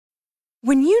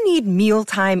When you need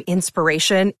mealtime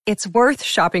inspiration, it's worth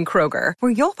shopping Kroger,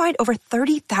 where you'll find over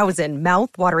 30,000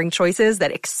 mouth-watering choices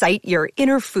that excite your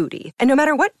inner foodie. And no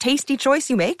matter what tasty choice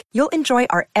you make, you'll enjoy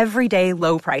our everyday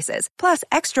low prices, plus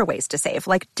extra ways to save,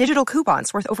 like digital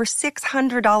coupons worth over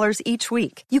 $600 each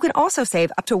week. You can also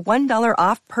save up to $1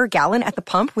 off per gallon at the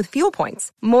pump with fuel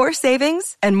points. More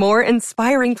savings and more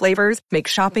inspiring flavors make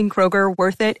shopping Kroger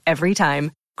worth it every time.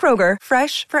 Kroger,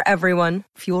 fresh for everyone.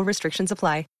 Fuel restrictions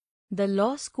apply. The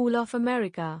Law School of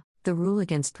America. The rule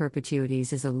against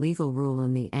perpetuities is a legal rule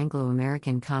in the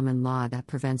Anglo-American common law that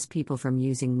prevents people from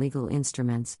using legal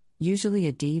instruments, usually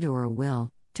a deed or a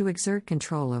will, to exert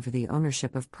control over the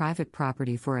ownership of private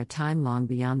property for a time long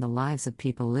beyond the lives of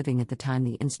people living at the time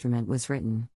the instrument was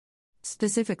written.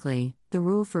 Specifically, the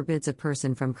rule forbids a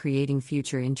person from creating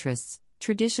future interests,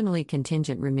 traditionally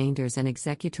contingent remainders and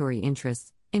executory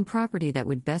interests, in property that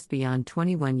would vest beyond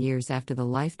 21 years after the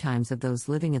lifetimes of those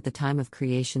living at the time of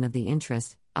creation of the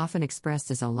interest, often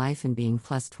expressed as a life and being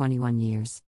plus 21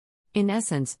 years. In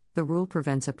essence, the rule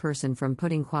prevents a person from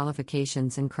putting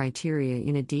qualifications and criteria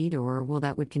in a deed or a will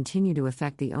that would continue to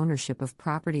affect the ownership of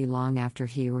property long after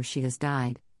he or she has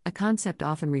died, a concept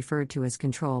often referred to as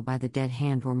control by the dead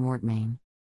hand or mortmain.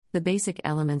 The basic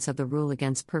elements of the rule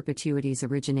against perpetuities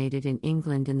originated in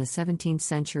England in the 17th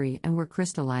century and were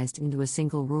crystallized into a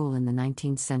single rule in the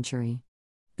 19th century.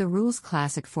 The rule's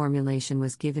classic formulation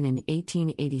was given in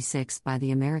 1886 by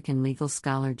the American legal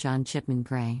scholar John Chipman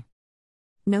Gray.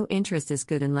 No interest is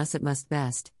good unless it must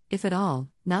vest, if at all,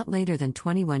 not later than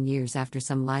 21 years after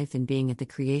some life in being at the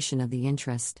creation of the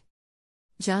interest.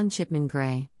 John Chipman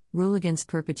Gray, Rule Against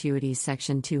Perpetuities,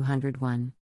 Section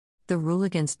 201. The rule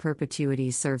against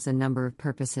perpetuities serves a number of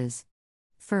purposes.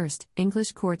 First,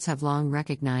 English courts have long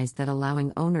recognized that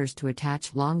allowing owners to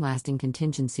attach long-lasting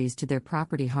contingencies to their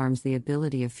property harms the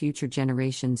ability of future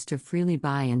generations to freely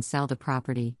buy and sell the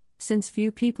property, since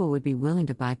few people would be willing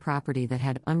to buy property that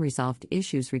had unresolved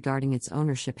issues regarding its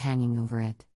ownership hanging over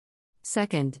it.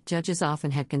 Second, judges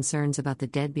often had concerns about the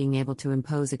dead being able to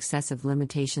impose excessive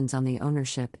limitations on the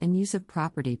ownership and use of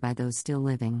property by those still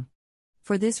living.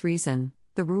 For this reason,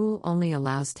 the rule only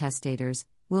allows testators,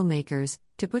 will makers,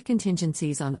 to put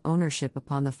contingencies on ownership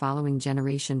upon the following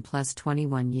generation plus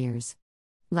 21 years.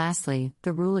 Lastly,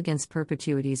 the rule against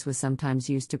perpetuities was sometimes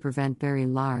used to prevent very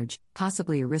large,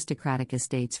 possibly aristocratic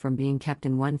estates from being kept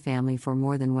in one family for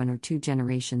more than one or two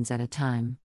generations at a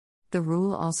time. The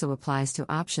rule also applies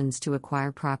to options to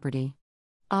acquire property.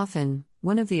 Often,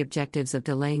 one of the objectives of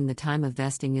delaying the time of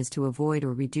vesting is to avoid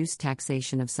or reduce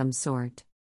taxation of some sort.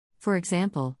 For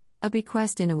example, a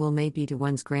bequest in a will may be to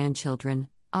one's grandchildren,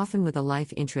 often with a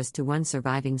life interest to one's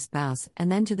surviving spouse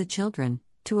and then to the children,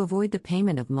 to avoid the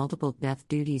payment of multiple death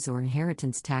duties or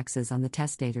inheritance taxes on the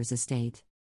testator's estate.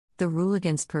 The rule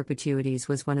against perpetuities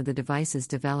was one of the devices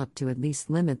developed to at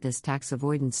least limit this tax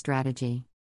avoidance strategy.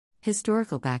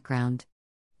 Historical background.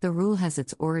 The rule has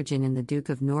its origin in the Duke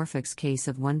of Norfolk's case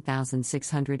of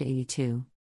 1682.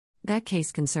 That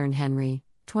case concerned Henry,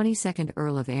 22nd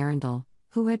Earl of Arundel,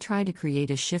 who had tried to create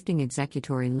a shifting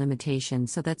executory limitation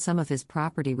so that some of his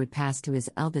property would pass to his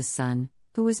eldest son,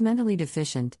 who was mentally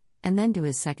deficient, and then to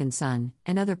his second son,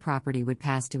 and other property would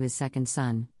pass to his second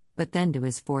son, but then to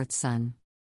his fourth son.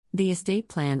 The estate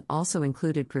plan also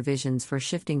included provisions for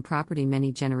shifting property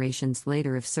many generations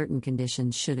later if certain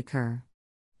conditions should occur.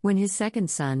 When his second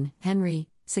son, Henry,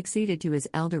 succeeded to his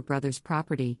elder brother's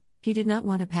property, he did not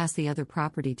want to pass the other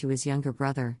property to his younger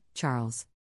brother, Charles.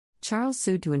 Charles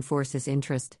sued to enforce his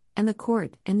interest, and the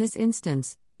court, in this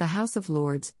instance, the House of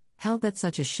Lords, held that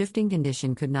such a shifting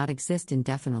condition could not exist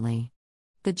indefinitely.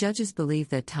 The judges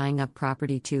believed that tying up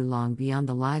property too long beyond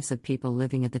the lives of people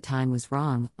living at the time was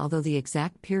wrong, although the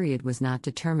exact period was not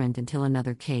determined until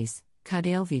another case,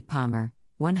 Caudill v. Palmer,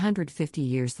 150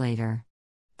 years later.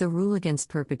 The rule against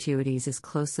perpetuities is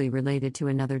closely related to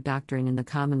another doctrine in the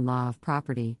common law of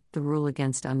property, the rule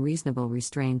against unreasonable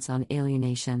restraints on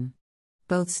alienation.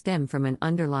 Both stem from an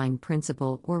underlying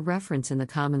principle or reference in the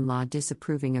common law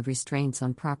disapproving of restraints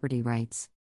on property rights.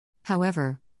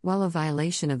 However, while a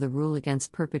violation of the rule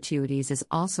against perpetuities is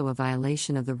also a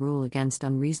violation of the rule against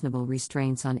unreasonable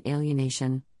restraints on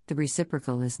alienation, the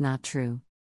reciprocal is not true.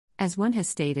 As one has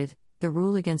stated, the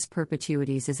rule against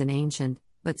perpetuities is an ancient,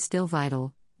 but still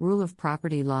vital, rule of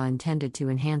property law intended to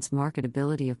enhance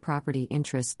marketability of property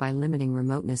interests by limiting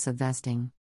remoteness of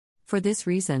vesting. For this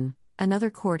reason,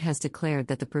 another court has declared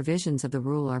that the provisions of the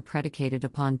rule are predicated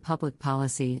upon public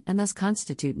policy and thus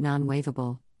constitute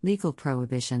non-waivable, legal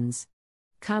prohibitions.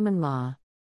 Common law.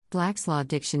 Black's Law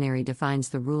Dictionary defines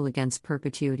the rule against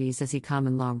perpetuities as a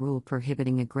common law rule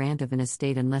prohibiting a grant of an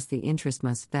estate unless the interest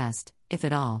must vest, if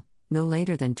at all, no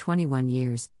later than 21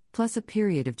 years, plus a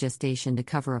period of gestation to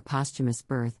cover a posthumous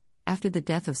birth, after the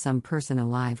death of some person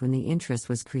alive when the interest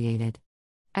was created.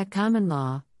 At common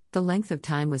law, the length of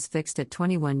time was fixed at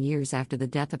 21 years after the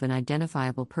death of an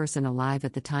identifiable person alive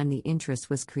at the time the interest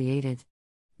was created.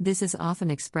 This is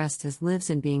often expressed as lives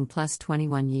in being plus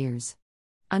 21 years.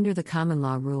 Under the common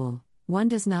law rule, one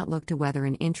does not look to whether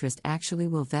an interest actually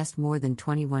will vest more than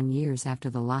 21 years after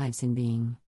the lives in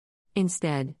being.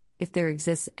 Instead, if there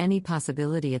exists any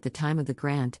possibility at the time of the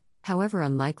grant, however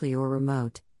unlikely or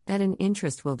remote, that an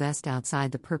interest will vest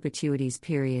outside the perpetuities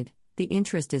period, the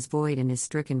interest is void and is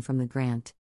stricken from the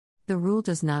grant. The rule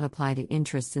does not apply to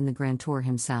interests in the grantor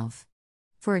himself.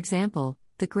 For example,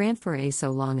 the grant for A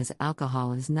so long as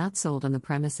alcohol is not sold on the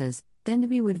premises, then to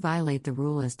B would violate the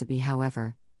rule as to B.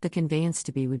 However, the conveyance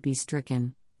to B would be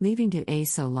stricken, leaving to A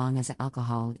so long as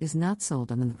alcohol is not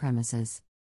sold on the premises.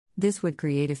 This would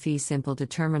create a fee simple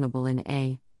determinable in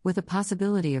A, with a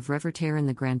possibility of reverter in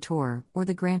the grantor or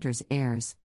the grantor's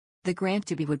heirs. The grant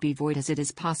to B would be void as it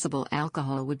is possible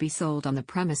alcohol would be sold on the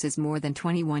premises more than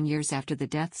 21 years after the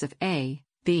deaths of A,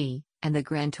 B, and the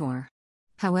grantor.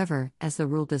 However, as the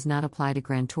rule does not apply to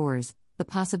grantors, the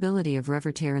possibility of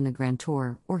reverter in the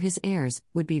grantor or his heirs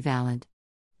would be valid.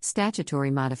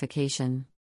 Statutory modification.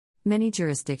 Many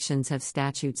jurisdictions have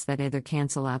statutes that either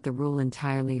cancel out the rule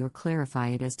entirely or clarify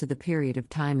it as to the period of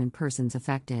time and persons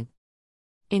affected.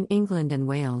 In England and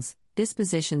Wales,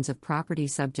 dispositions of property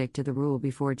subject to the rule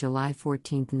before July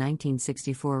 14,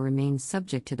 1964 remain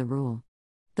subject to the rule.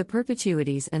 The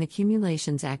Perpetuities and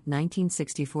Accumulations Act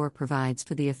 1964 provides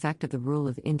for the effect of the rule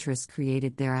of interest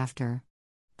created thereafter.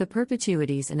 The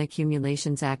Perpetuities and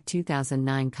Accumulations Act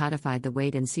 2009 codified the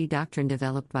wait-and-see doctrine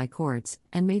developed by courts,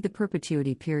 and made the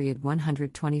perpetuity period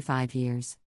 125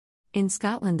 years. In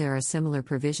Scotland there are similar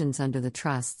provisions under the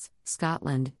Trusts,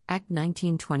 Scotland, Act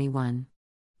 1921.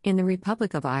 In the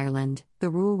Republic of Ireland, the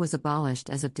rule was abolished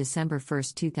as of December 1,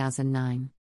 2009.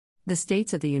 The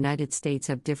states of the United States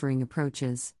have differing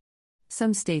approaches.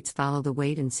 Some states follow the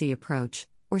wait-and-see approach,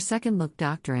 or second-look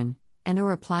doctrine,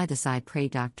 and/or apply the side prey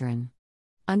doctrine.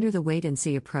 Under the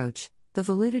wait-and-see approach, the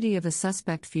validity of a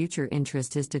suspect future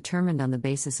interest is determined on the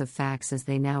basis of facts as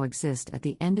they now exist at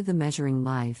the end of the measuring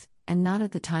life, and not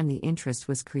at the time the interest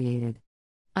was created.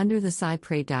 Under the side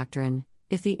prey doctrine,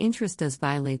 if the interest does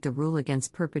violate the rule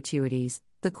against perpetuities,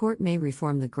 the court may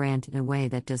reform the grant in a way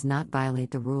that does not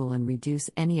violate the rule and reduce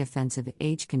any offensive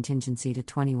age contingency to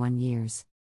 21 years.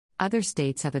 Other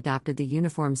states have adopted the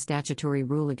uniform statutory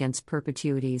rule against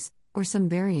perpetuities, or some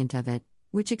variant of it,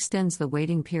 which extends the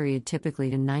waiting period typically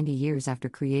to 90 years after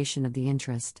creation of the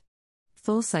interest.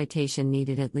 Full citation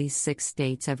needed. At least 6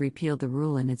 states have repealed the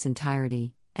rule in its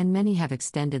entirety, and many have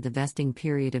extended the vesting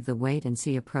period of the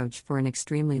wait-and-see approach for an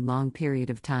extremely long period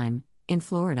of time, in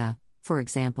Florida, for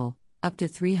example, up to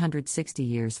 360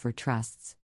 years for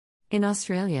trusts. In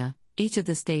Australia, each of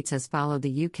the states has followed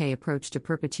the UK approach to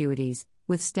perpetuities,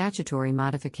 with statutory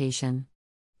modification.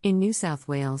 In New South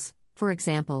Wales, for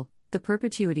example, the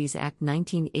Perpetuities Act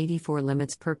 1984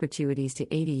 limits perpetuities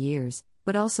to 80 years,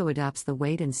 but also adopts the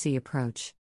wait-and-see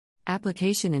approach.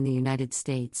 Application in the United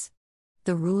States.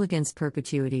 The rule against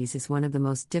perpetuities is one of the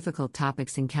most difficult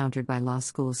topics encountered by law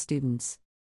school students.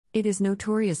 It is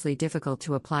notoriously difficult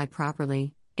to apply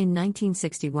properly. In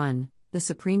 1961, the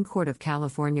Supreme Court of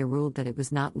California ruled that it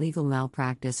was not legal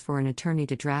malpractice for an attorney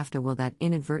to draft a will that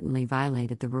inadvertently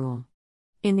violated the rule.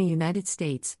 In the United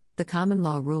States, the common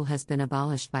law rule has been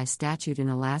abolished by statute in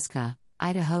Alaska,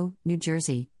 Idaho, New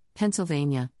Jersey,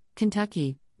 Pennsylvania,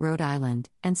 Kentucky, Rhode Island,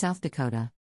 and South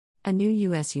Dakota. A new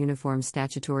U.S. uniform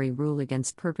statutory rule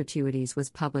against perpetuities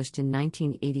was published in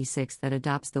 1986 that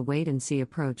adopts the wait-and-see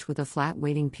approach with a flat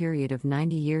waiting period of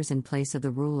 90 years in place of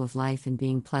the rule of life in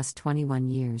being plus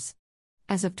 21 years.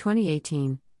 As of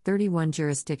 2018, 31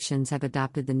 jurisdictions have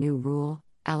adopted the new rule: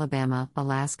 Alabama,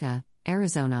 Alaska,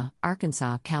 Arizona,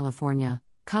 Arkansas, California,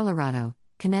 Colorado,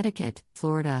 Connecticut,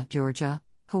 Florida, Georgia,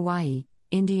 Hawaii,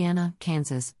 Indiana,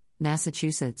 Kansas,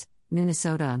 Massachusetts,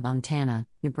 Minnesota, Montana,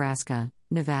 Nebraska,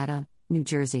 Nevada, New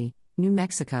Jersey, New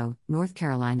Mexico, North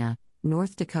Carolina,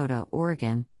 North Dakota,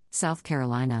 Oregon, South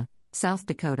Carolina, South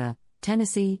Dakota,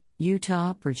 Tennessee,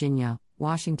 Utah, Virginia,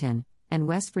 Washington, and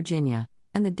West Virginia,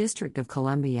 and the District of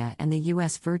Columbia and the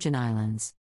U.S. Virgin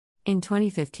Islands. In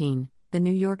 2015, the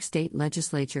New York State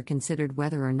Legislature considered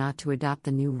whether or not to adopt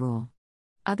the new rule.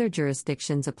 Other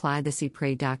jurisdictions apply the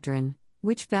Cypre doctrine,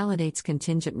 which validates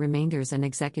contingent remainders and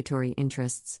executory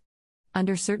interests.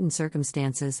 Under certain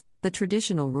circumstances, the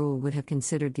traditional rule would have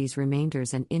considered these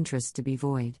remainders and interests to be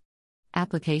void.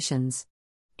 Applications.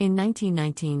 In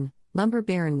 1919, lumber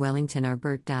baron Wellington R.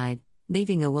 Burt died,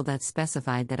 leaving a will that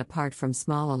specified that apart from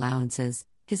small allowances,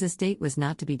 his estate was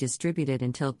not to be distributed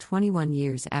until 21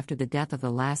 years after the death of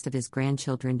the last of his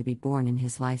grandchildren to be born in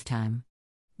his lifetime.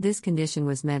 This condition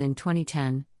was met in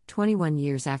 2010, 21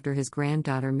 years after his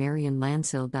granddaughter Marion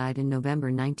Lancil died in November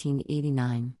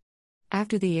 1989.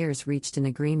 After the heirs reached an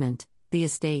agreement, the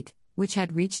estate, which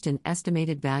had reached an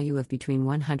estimated value of between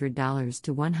 $100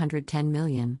 to $110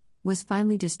 million, was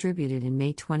finally distributed in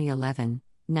May 2011,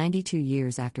 92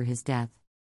 years after his death.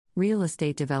 Real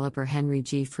estate developer Henry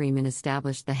G. Freeman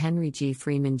established the Henry G.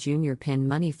 Freeman Jr. PIN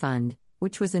Money Fund,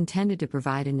 which was intended to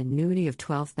provide an annuity of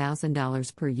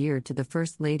 $12,000 per year to the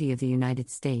First Lady of the United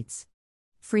States.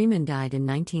 Freeman died in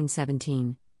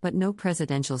 1917, but no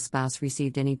presidential spouse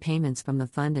received any payments from the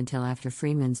fund until after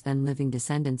Freeman's then living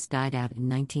descendants died out in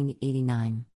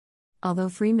 1989. Although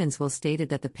Freeman's will stated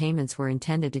that the payments were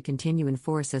intended to continue in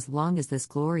force as long as this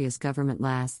glorious government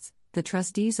lasts, the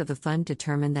trustees of the fund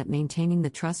determined that maintaining the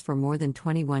trust for more than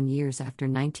 21 years after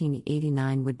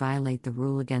 1989 would violate the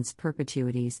rule against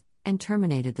perpetuities, and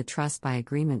terminated the trust by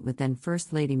agreement with then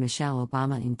First Lady Michelle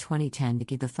Obama in 2010 to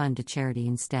give the fund to charity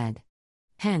instead.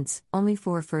 Hence, only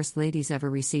 4 First Ladies ever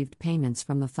received payments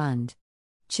from the fund.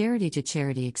 Charity to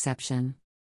charity exception.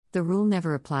 The rule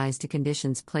never applies to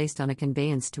conditions placed on a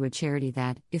conveyance to a charity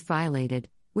that, if violated,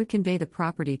 would convey the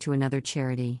property to another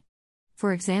charity.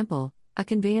 For example, a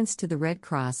conveyance to the Red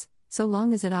Cross, so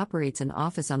long as it operates an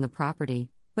office on the property,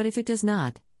 but if it does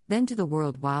not, then to the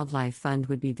World Wildlife Fund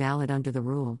would be valid under the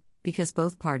rule, because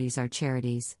both parties are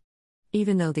charities.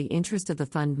 Even though the interest of the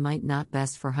fund might not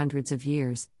vest for hundreds of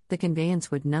years, the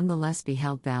conveyance would nonetheless be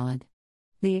held valid.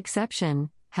 The exception,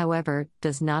 however,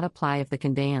 does not apply if the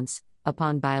conveyance,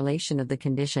 upon violation of the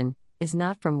condition, is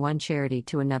not from one charity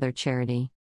to another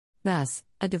charity. Thus,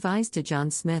 a devise to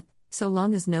John Smith, so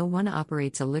long as no one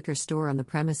operates a liquor store on the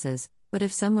premises, but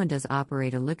if someone does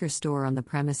operate a liquor store on the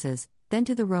premises, then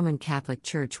to the Roman Catholic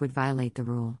Church would violate the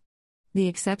rule. The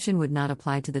exception would not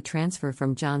apply to the transfer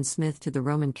from John Smith to the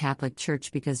Roman Catholic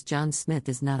Church because John Smith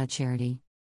is not a charity.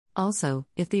 Also,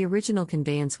 if the original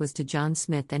conveyance was to John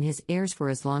Smith and his heirs for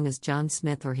as long as John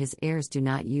Smith or his heirs do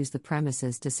not use the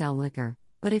premises to sell liquor,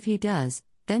 but if he does,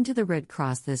 then to the Red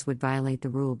Cross this would violate the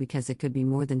rule because it could be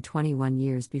more than 21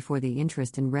 years before the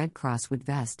interest in Red Cross would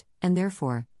vest, and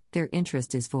therefore, their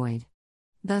interest is void.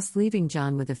 Thus leaving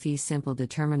John with a fee simple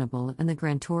determinable and the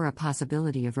grantor a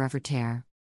possibility of revertere.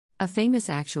 A famous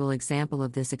actual example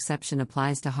of this exception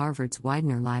applies to Harvard's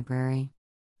Widener Library.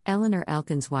 Eleanor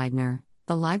Elkins Widener,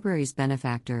 the library's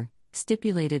benefactor,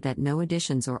 stipulated that no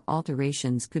additions or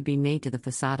alterations could be made to the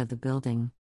facade of the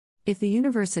building. If the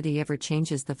university ever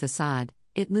changes the facade,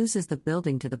 it loses the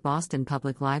building to the Boston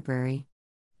Public Library.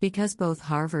 Because both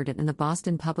Harvard and the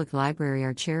Boston Public Library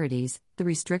are charities, the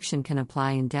restriction can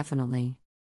apply indefinitely.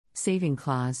 Saving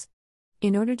clause.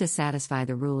 In order to satisfy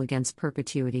the rule against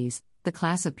perpetuities, the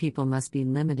class of people must be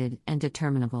limited and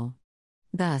determinable.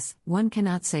 Thus, one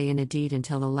cannot say in a deed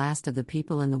until the last of the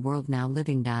people in the world now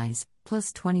living dies,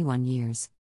 plus 21 years.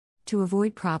 To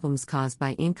avoid problems caused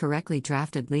by incorrectly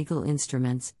drafted legal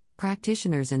instruments,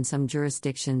 practitioners in some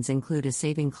jurisdictions include a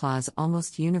saving clause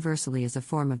almost universally as a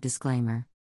form of disclaimer.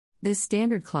 This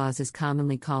standard clause is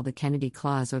commonly called the Kennedy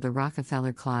Clause or the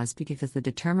Rockefeller Clause because the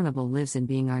determinable lives in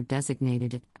being are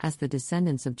designated as the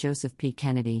descendants of Joseph P.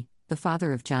 Kennedy, the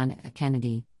father of John F.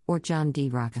 Kennedy, or John D.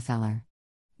 Rockefeller.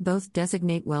 Both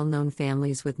designate well-known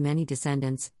families with many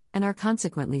descendants, and are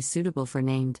consequently suitable for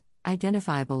named,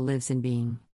 identifiable lives in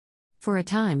being. For a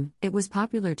time, it was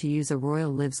popular to use a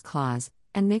royal lives clause,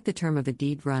 and make the term of a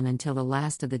deed run until the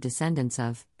last of the descendants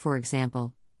of, for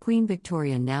example, Queen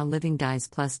Victoria now living dies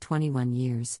plus 21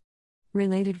 years.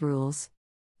 Related rules.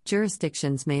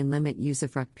 Jurisdictions may limit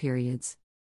usufruct periods.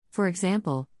 For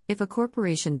example, if a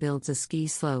corporation builds a ski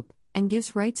slope, and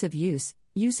gives rights of use,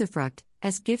 usufruct,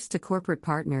 as gifts to corporate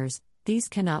partners, these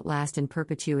cannot last in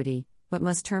perpetuity, but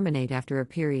must terminate after a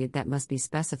period that must be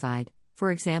specified,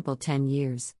 for example 10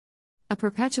 years. A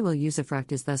perpetual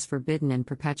usufruct is thus forbidden, and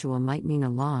perpetual might mean a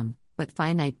long, but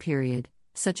finite period,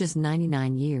 such as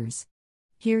 99 years.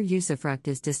 Here usufruct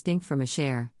is distinct from a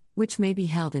share, which may be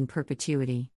held in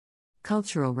perpetuity.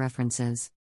 Cultural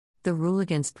references. The rule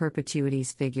against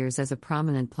perpetuities figures as a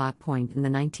prominent plot point in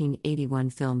the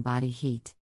 1981 film Body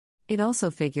Heat. It also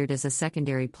figured as a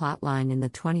secondary plotline in the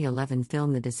 2011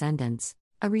 film The Descendants.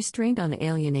 A restraint on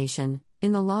alienation,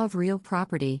 in the law of real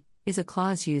property, is a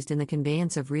clause used in the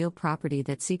conveyance of real property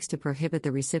that seeks to prohibit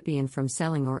the recipient from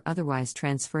selling or otherwise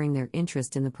transferring their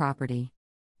interest in the property.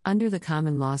 Under the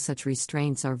common law, such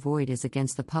restraints are void as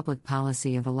against the public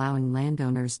policy of allowing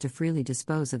landowners to freely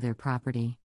dispose of their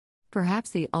property. Perhaps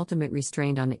the ultimate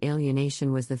restraint on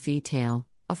alienation was the fee tail,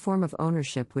 a form of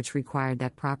ownership which required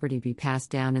that property be passed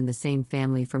down in the same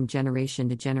family from generation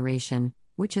to generation,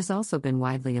 which has also been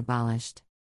widely abolished.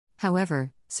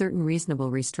 However, certain reasonable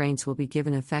restraints will be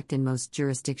given effect in most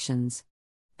jurisdictions.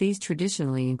 These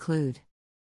traditionally include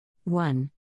 1.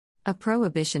 A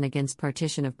prohibition against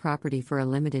partition of property for a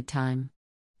limited time.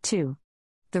 2.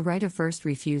 The right of first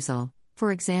refusal.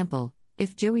 For example,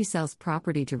 if Joey sells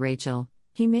property to Rachel,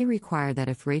 he may require that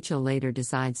if Rachel later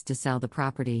decides to sell the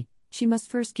property, she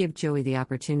must first give Joey the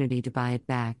opportunity to buy it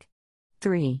back.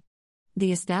 3.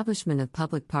 The establishment of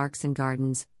public parks and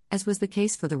gardens, as was the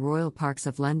case for the Royal Parks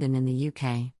of London in the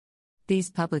UK.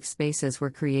 These public spaces were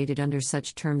created under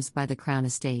such terms by the Crown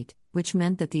Estate, which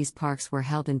meant that these parks were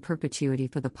held in perpetuity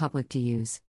for the public to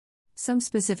use. Some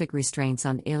specific restraints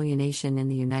on alienation in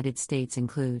the United States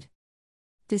include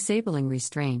disabling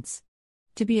restraints.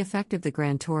 To be effective, the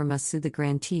grantor must sue the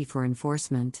grantee for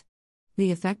enforcement.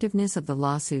 The effectiveness of the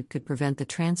lawsuit could prevent the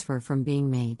transfer from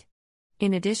being made.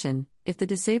 In addition, if the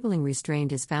disabling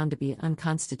restraint is found to be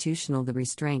unconstitutional, the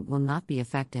restraint will not be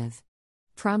effective.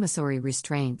 Promissory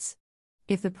restraints.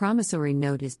 If the promissory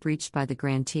note is breached by the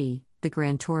grantee, the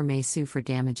grantor may sue for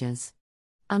damages.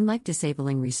 Unlike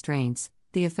disabling restraints,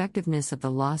 the effectiveness of the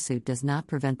lawsuit does not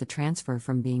prevent the transfer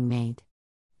from being made.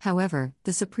 However,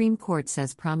 the Supreme Court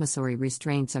says promissory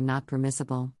restraints are not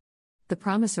permissible. The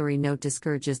promissory note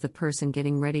discourages the person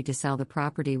getting ready to sell the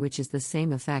property, which is the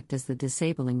same effect as the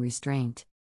disabling restraint.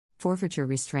 Forfeiture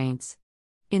restraints.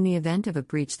 In the event of a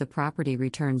breach, the property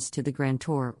returns to the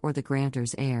grantor or the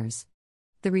grantor's heirs.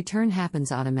 The return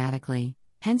happens automatically,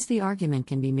 hence the argument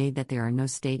can be made that there are no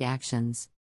state actions.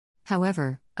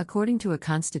 However, according to a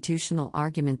constitutional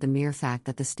argument, the mere fact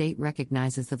that the state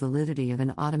recognizes the validity of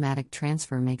an automatic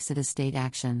transfer makes it a state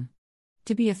action.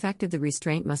 To be effective, the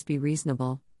restraint must be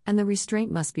reasonable, and the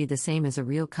restraint must be the same as a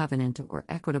real covenant or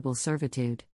equitable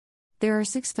servitude. There are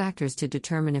 6 factors to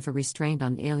determine if a restraint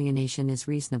on alienation is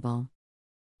reasonable.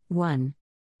 1.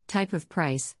 Type of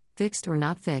price, fixed or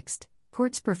not fixed.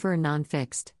 Courts prefer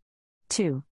non-fixed.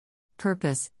 2.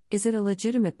 Purpose, is it a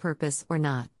legitimate purpose or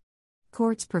not?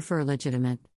 Courts prefer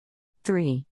legitimate.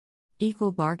 3.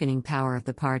 Equal bargaining power of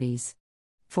the parties.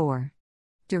 4.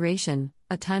 Duration,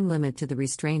 a time limit to the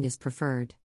restraint is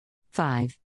preferred.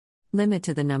 5. Limit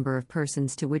to the number of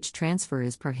persons to which transfer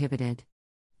is prohibited.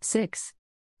 6.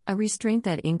 A restraint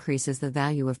that increases the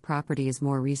value of property is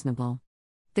more reasonable.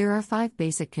 There are 5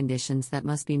 basic conditions that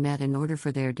must be met in order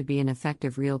for there to be an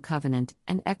effective real covenant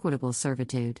and equitable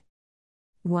servitude.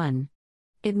 1.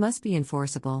 It must be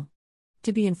enforceable.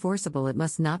 To be enforceable, it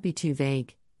must not be too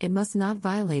vague, it must not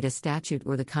violate a statute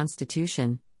or the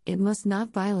Constitution, it must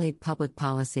not violate public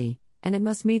policy, and it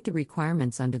must meet the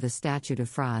requirements under the Statute of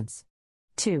Frauds.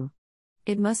 2.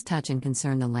 It must touch and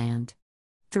concern the land.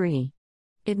 3.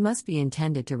 It must be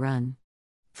intended to run.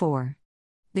 4.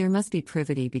 There must be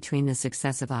privity between the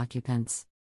successive occupants.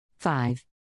 5.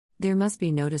 There must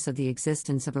be notice of the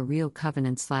existence of a real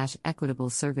covenant/equitable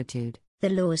servitude. The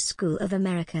Law School of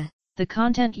America. The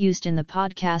content used in the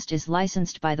podcast is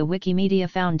licensed by the Wikimedia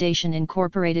Foundation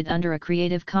Incorporated under a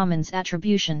Creative Commons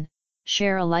Attribution,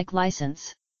 Share Alike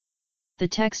license. The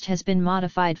text has been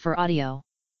modified for audio.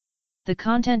 The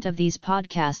content of these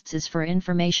podcasts is for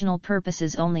informational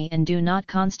purposes only and do not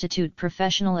constitute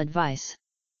professional advice.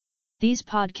 These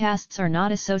podcasts are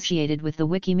not associated with the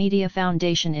Wikimedia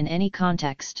Foundation in any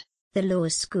context. The Law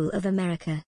School of America.